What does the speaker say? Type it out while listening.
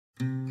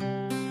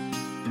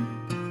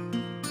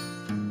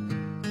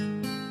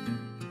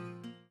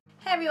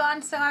Hey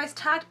everyone, so I was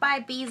tagged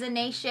by Beezer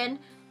Nation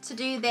to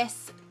do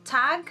this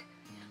tag.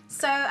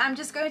 So I'm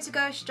just going to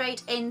go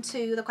straight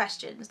into the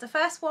questions. The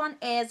first one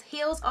is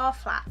heels or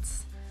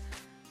flats?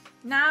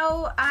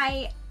 Now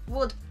I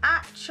would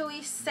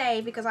actually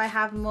say, because I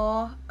have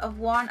more of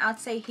one, I'd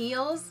say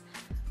heels,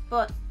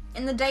 but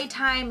in the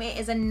daytime it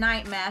is a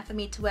nightmare for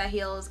me to wear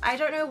heels. I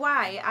don't know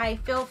why. I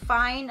feel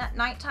fine at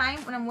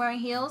nighttime when I'm wearing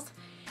heels.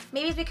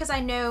 Maybe it's because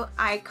I know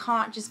I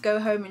can't just go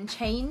home and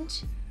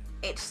change.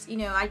 It's, you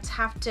know, I just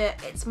have to,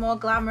 it's more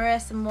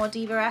glamorous and more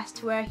diva-esque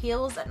to wear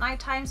heels at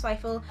nighttime, so I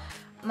feel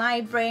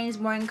my brain is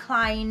more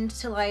inclined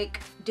to like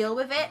deal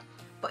with it.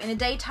 But in the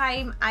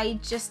daytime, I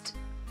just,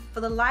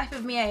 for the life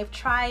of me, I've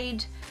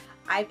tried.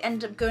 I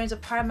ended up going to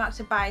Primark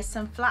to buy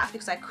some flats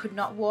because I could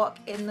not walk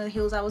in the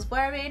heels I was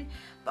wearing,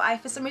 but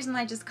for some reason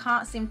I just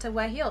can't seem to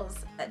wear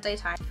heels at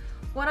daytime.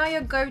 What are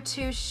your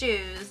go-to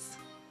shoes?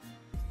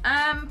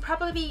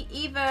 Probably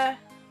either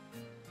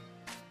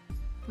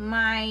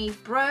my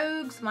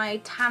brogues, my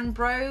tan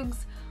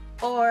brogues,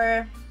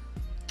 or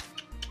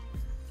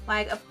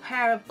like a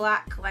pair of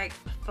black like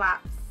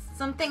flats.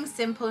 Something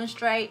simple and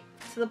straight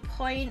to the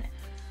point.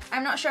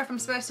 I'm not sure if I'm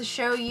supposed to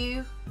show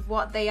you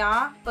what they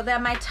are, but they're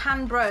my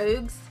tan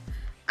brogues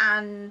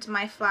and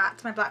my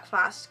flats, my black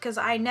flats, because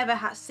I never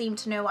seem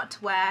to know what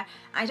to wear.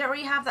 I don't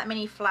really have that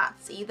many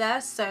flats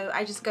either, so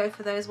I just go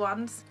for those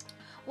ones.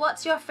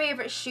 What's your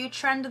favourite shoe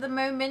trend at the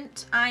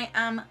moment? I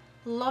am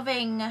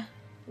loving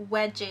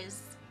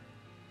wedges.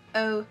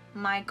 Oh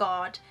my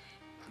god.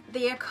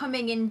 They are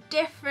coming in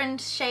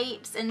different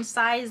shapes and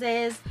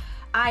sizes.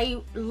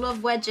 I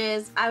love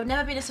wedges. I've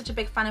never been such a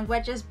big fan of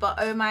wedges, but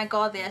oh my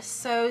god, they're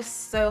so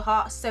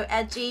hot, so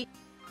edgy.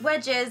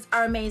 Wedges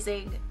are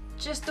amazing.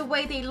 Just the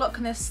way they look,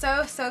 and they're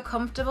so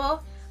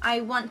comfortable.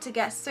 I want to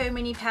get so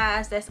many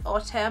pairs this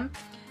autumn,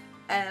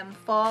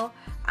 fall,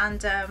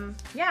 and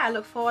yeah, I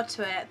look forward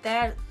to it.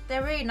 They're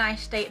really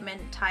nice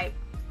statement type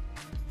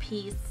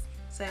piece.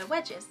 So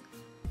wedges.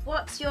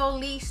 What's your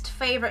least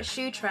favourite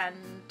shoe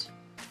trend?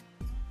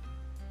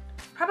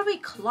 Probably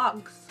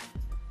clogs.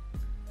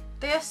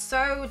 They are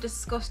so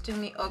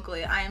disgustingly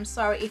ugly. I am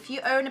sorry. If you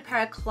own a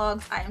pair of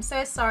clogs, I am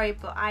so sorry,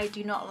 but I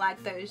do not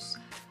like those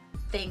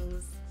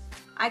things.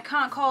 I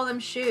can't call them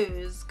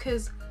shoes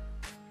because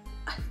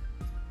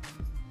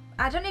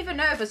I don't even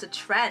know if it's a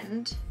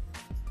trend,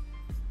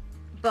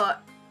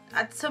 but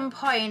at some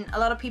point a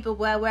lot of people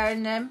were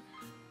wearing them.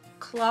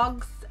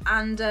 Clogs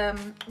and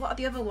what are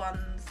the other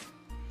ones?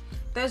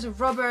 Those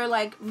rubber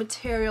like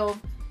material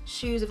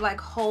shoes with like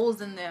holes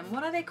in them.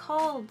 What are they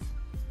called?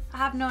 I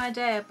have no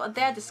idea, but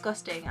they're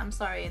disgusting. I'm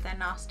sorry, they're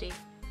nasty.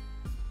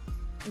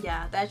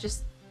 Yeah, they're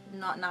just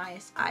not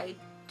nice. I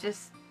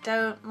just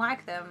don't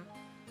like them.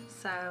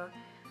 So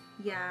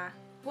yeah.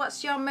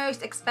 What's your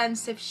most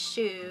expensive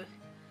shoe?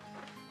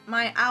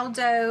 My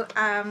Aldo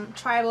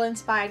tribal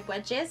inspired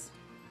wedges.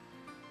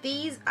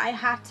 These I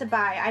had to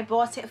buy. I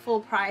bought it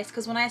full price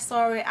because when I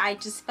saw it I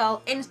just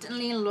fell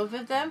instantly in love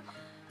with them.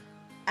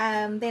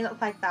 They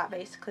look like that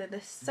basically.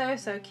 They're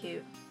so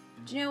cute.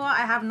 Do you know what?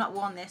 I have not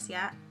worn this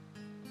yet.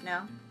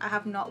 No, I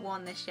have not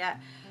worn this yet.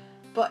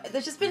 But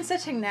they've just been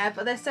sitting there,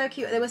 but they're so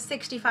cute. They were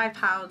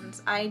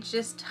 £65. I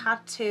just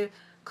had to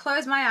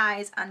close my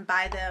eyes and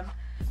buy them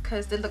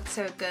because they looked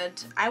so good.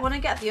 I want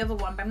to get the other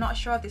one, but I'm not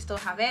sure if they still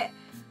have it.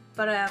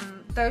 But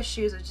those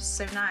shoes are just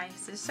so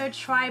nice. They're so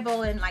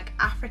tribal and like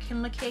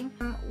African looking.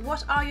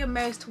 What are your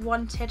most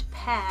wanted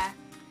pair?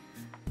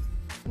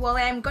 Well,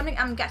 I'm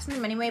getting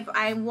them anyway, but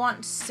I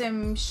want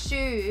some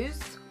shoes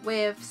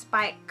with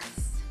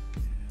spikes,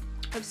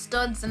 with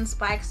studs and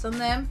spikes on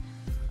them,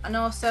 and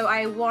also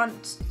I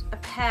want a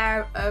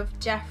pair of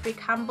Jeffrey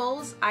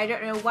Campbell's. I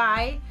don't know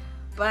why,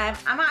 but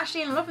I'm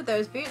actually in love with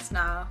those boots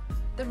now.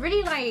 They're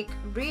really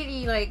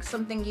like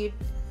something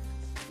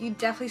you'd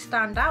definitely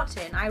stand out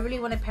in. I really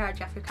want a pair of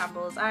Jeffrey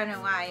Campbell's. I don't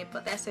know why,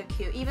 but they're so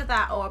cute. Either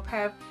that or a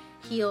pair of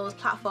heels,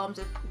 platforms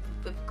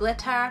with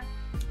glitter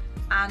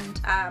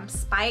and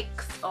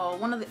spikes, or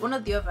one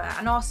of the other.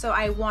 And also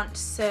I want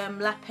some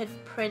leopard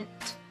print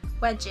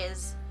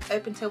wedges,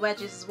 open toe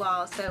wedges as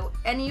well, so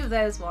any of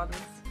those ones.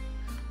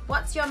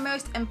 What's your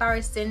most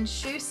embarrassing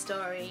shoe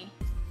story?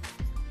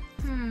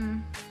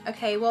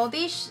 Okay, well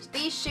these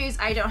shoes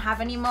I don't have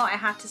anymore. I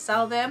had to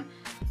sell them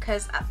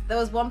because there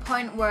was one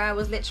point where I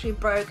was literally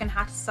broke and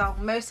had to sell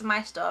most of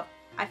my stuff.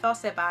 I felt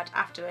so bad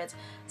afterwards.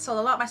 Sold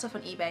a lot of my stuff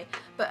on eBay.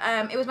 But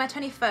it was my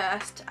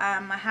 21st. I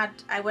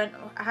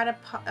had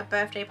a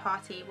birthday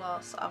party,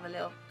 well, sort of a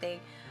little thing,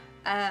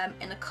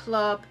 in a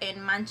club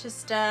in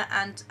Manchester,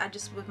 and I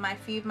just with a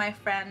few of my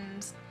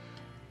friends,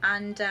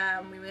 and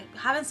we were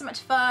having so much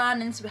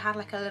fun, and so we had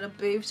like a little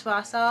booth to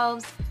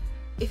ourselves.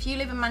 If you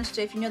live in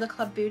Manchester, if you know the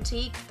Club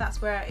Boutique, that's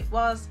where it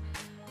was.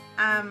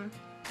 And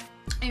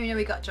you know,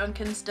 we got drunk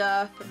and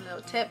stuff and a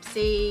little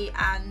tipsy,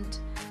 and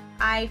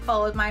I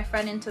followed my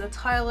friend into the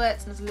toilet,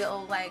 and there's a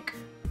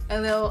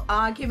little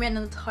argument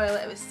in the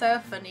toilet. It was so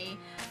funny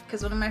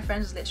because one of my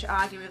friends was literally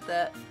arguing with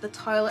the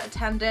toilet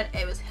attendant.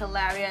 It was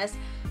hilarious.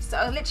 So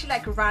I literally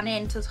like ran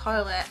into the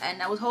toilet,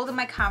 and I was holding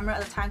my camera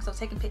at the time because I was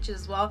taking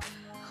pictures as well,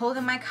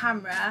 holding my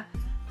camera,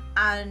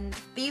 and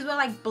these were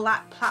like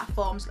black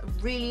platforms,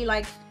 really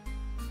like,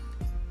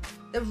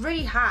 they're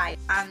really high,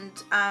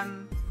 and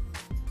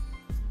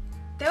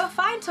they were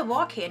fine to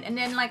walk in. And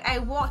then like I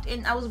walked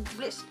in, I was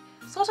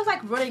sort of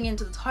like running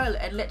into the toilet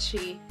and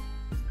literally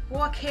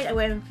walking and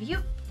went view,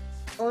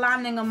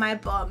 landing on my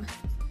bum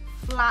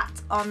flat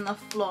on the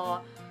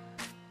floor.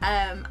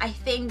 I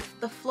think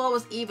the floor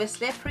was either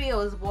slippery or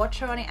there was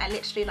water on it. I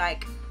literally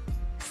like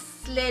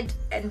slid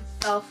and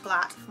fell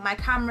flat. My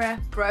camera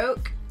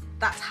broke.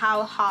 That's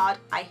how hard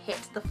I hit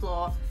the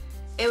floor.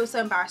 It was so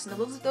embarrassing.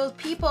 There was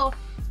people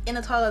in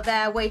the toilet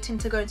there waiting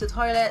to go into the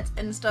toilet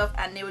and stuff,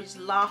 and they were just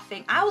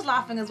laughing. I was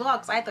laughing as well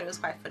because I thought it was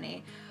quite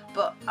funny.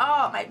 But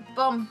oh, my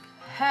bum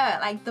hurt,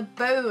 like the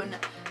bone,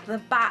 the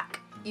back,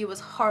 it was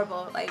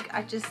horrible. Like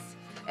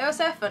it was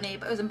so funny,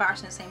 but it was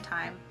embarrassing at the same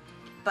time.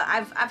 But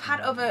I've had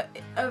other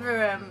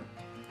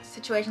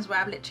situations where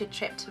I've literally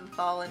tripped and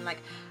fallen.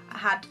 Like I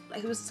had,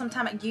 like it was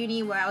sometime at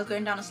uni where I was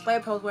going down a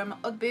slope, I was wearing my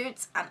Ugg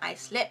boots and I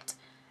slipped,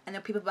 and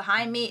there were people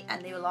behind me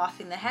and they were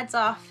laughing their heads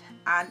off.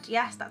 And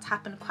yes, that's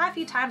happened quite a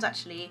few times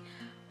actually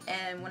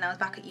when I was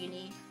back at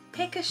uni.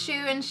 Pick a shoe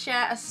and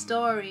share a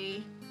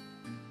story.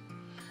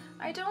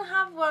 I don't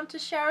have one to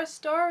share a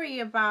story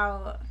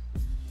about.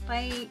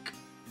 Like,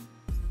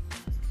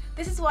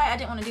 this is why I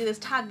didn't want to do this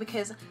tag,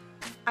 because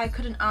I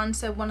couldn't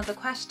answer one of the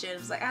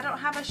questions. Like, I don't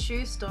have a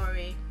shoe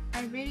story.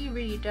 I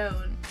really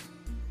don't.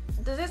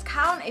 Does this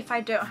count if I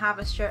don't have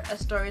a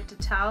story to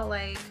tell?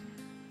 Like,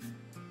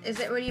 is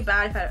it really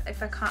bad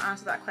if I can't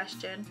answer that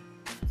question?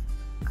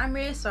 I'm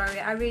really sorry.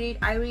 I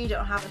really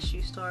don't have a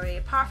shoe story.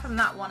 Apart from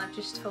that one I've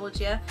just told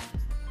you.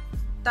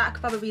 That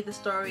could probably be the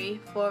story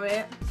for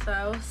it.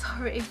 So,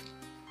 sorry.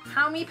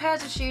 How many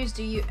pairs of shoes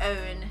do you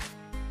own?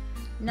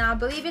 Now,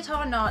 believe it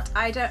or not,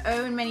 I don't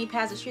own many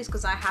pairs of shoes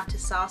because I had to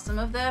sell some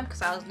of them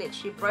because I was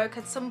literally broke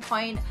at some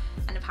point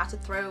and I've had to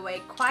throw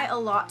away quite a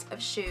lot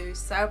of shoes.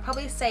 So I'll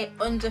probably say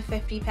under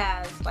 50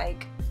 pairs.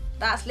 Like,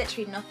 that's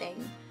literally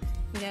nothing.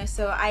 You know,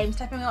 so I am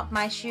stepping up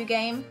my shoe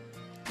game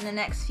in the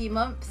next few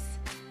months.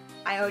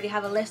 I already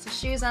have a list of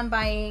shoes I'm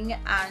buying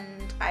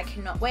and I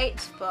cannot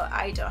wait, but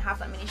I don't have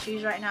that many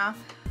shoes right now.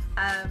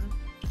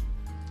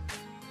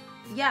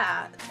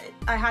 Yeah,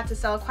 I had to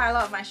sell quite a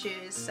lot of my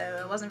shoes, so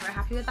I wasn't very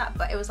happy with that,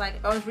 but it was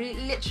like, I was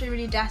literally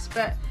really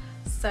desperate,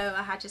 so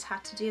I just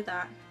had to do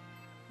that.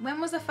 When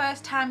was the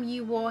first time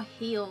you wore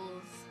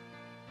heels?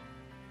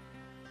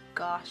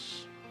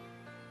 Gosh.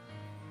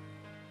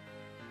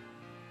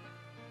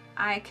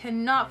 I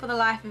cannot for the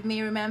life of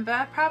me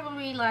remember.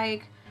 Probably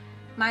like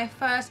my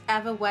first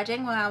ever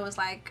wedding when I was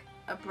like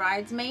a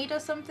bridesmaid or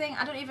something.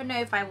 I don't even know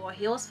if I wore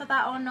heels for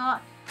that or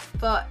not,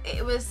 but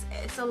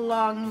it's a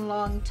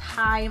long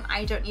time.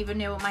 I don't even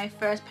know what my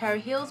first pair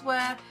of heels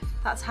were.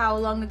 That's how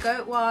long ago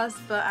it was,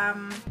 but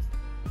I'm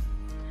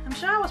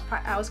sure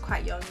I was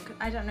quite young.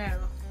 I don't know,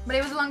 but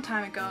it was a long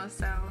time ago,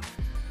 so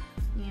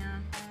yeah.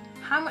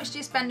 How much do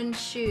you spend on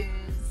shoes?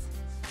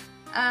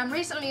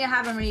 Recently I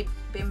haven't really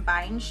been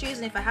buying shoes,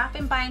 and if I have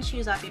been buying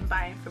shoes, I've been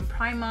buying from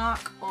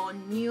Primark or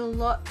New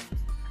Look.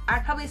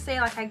 I'd probably say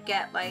like I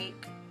get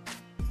like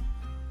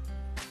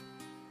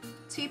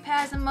 2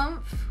 pairs a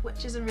month,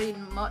 which isn't really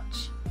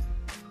much.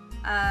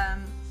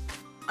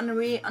 On a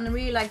really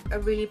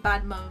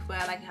bad month where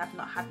like I have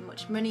not had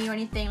much money or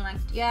anything, like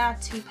yeah,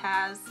 2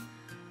 pairs.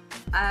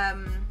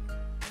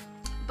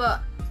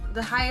 But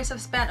the highest I've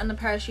spent on a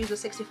pair of shoes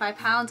was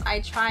 £65.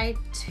 I try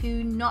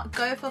to not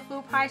go for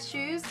full price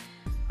shoes.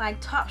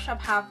 Like Topshop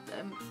have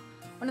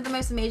one of the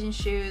most amazing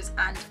shoes,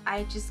 and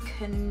I just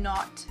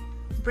cannot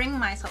bring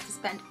myself to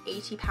spend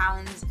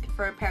 £80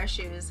 for a pair of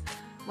shoes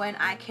when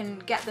I can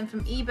get them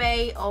from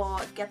eBay or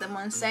get them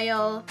on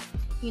sale,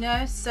 you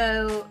know.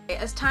 So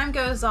as time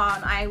goes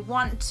on, I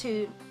want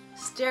to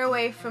steer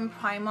away from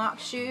Primark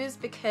shoes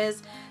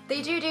because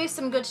they do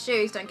some good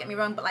shoes, don't get me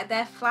wrong, but like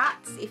their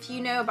flats, if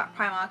you know about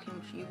Primark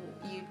and if you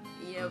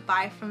know,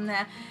 buy from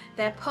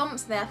their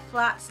pumps, their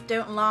flats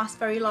don't last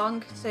very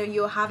long, so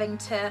you're having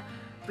to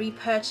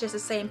repurchase the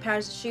same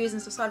pairs of shoes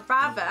and stuff. So I'd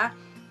rather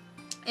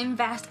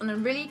invest on a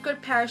really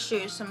good pair of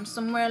shoes from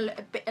somewhere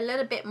a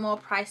little bit more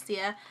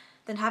pricier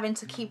than having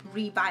to keep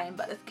rebuying.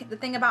 But the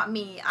thing about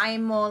me, I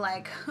am more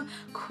like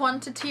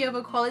quantity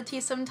over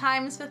quality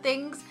sometimes for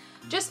things,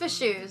 just for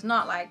shoes,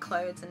 not like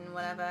clothes and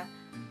whatever.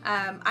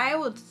 I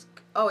would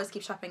always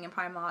keep shopping in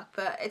Primark,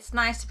 but it's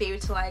nice to be able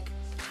to like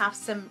have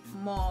some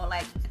more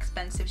like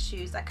expensive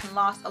shoes that can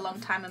last a long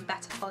time and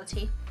better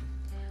quality.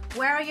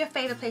 Where are your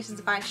favourite places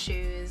to buy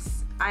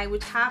shoes? I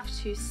would have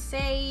to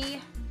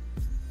say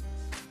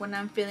when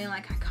I'm feeling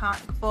like I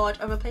can't afford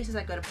other places,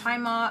 I go to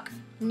Primark,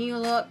 New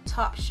Look,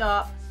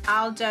 Topshop,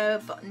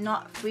 Aldo, but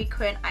not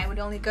frequent. I would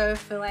only go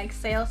for like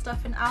sale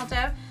stuff in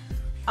Aldo.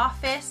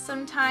 Office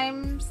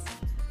sometimes,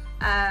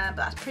 but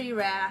that's pretty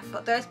rare,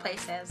 but those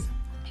places.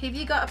 Have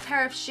you got a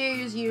pair of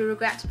shoes you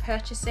regret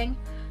purchasing?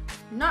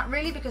 Not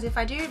really, because if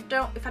I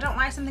don't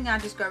like something, I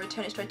just go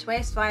return it straight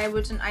away. So I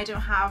don't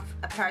have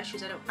a pair of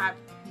shoes I've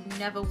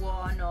never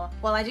worn, or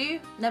well, I do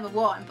never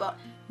worn, but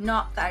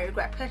not that I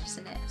regret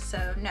purchasing it.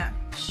 So no.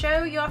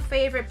 Show your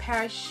favorite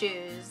pair of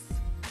shoes.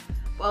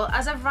 Well,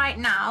 as of right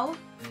now,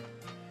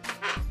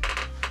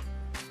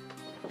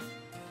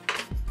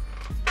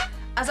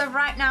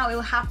 it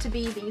will have to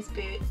be these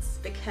boots,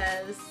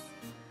 because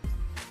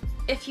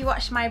if you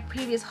watch my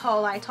previous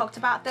haul, I talked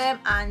about them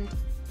and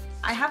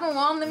I haven't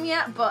worn them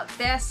yet, but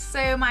they're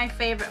so my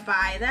favourite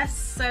buy. They're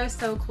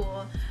so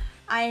cool.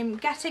 I'm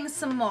getting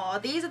some more.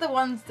 These are the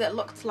ones that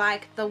looked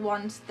like the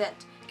ones that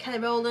Kelly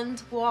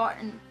Rowland wore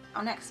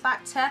on X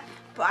Factor,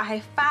 but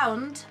I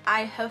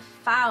have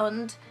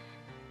found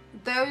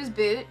those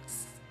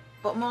boots,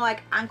 but more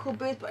like ankle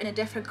boots, but in a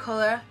different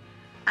colour,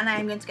 and I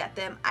am going to get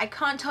them. I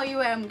can't tell you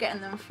where I'm getting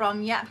them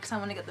from yet, because I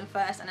want to get them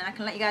first, and then I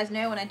can let you guys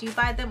know when I do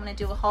buy them, when I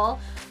do a haul.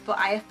 But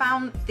I have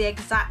found the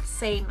exact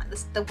same,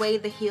 the way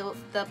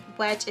the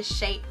wedge is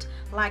shaped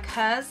like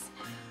hers,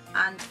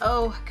 and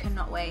oh, I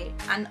cannot wait.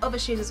 And other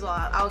shoes as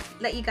well. I'll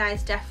let you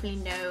guys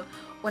definitely know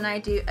when I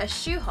do a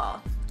shoe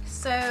haul.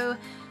 So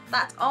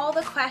that's all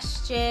the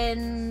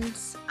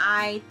questions.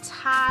 I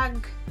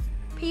tag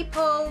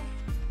people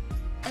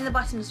in the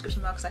bottom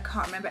description box. I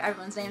can't remember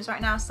everyone's names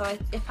right now, so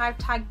if I've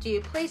tagged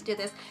you, please do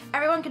this.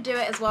 Everyone can do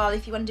it as well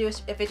if you want to do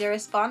a video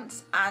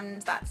response.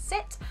 And that's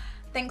it.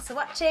 Thanks for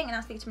watching, and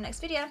I'll speak to you in the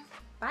next video.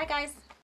 Bye guys.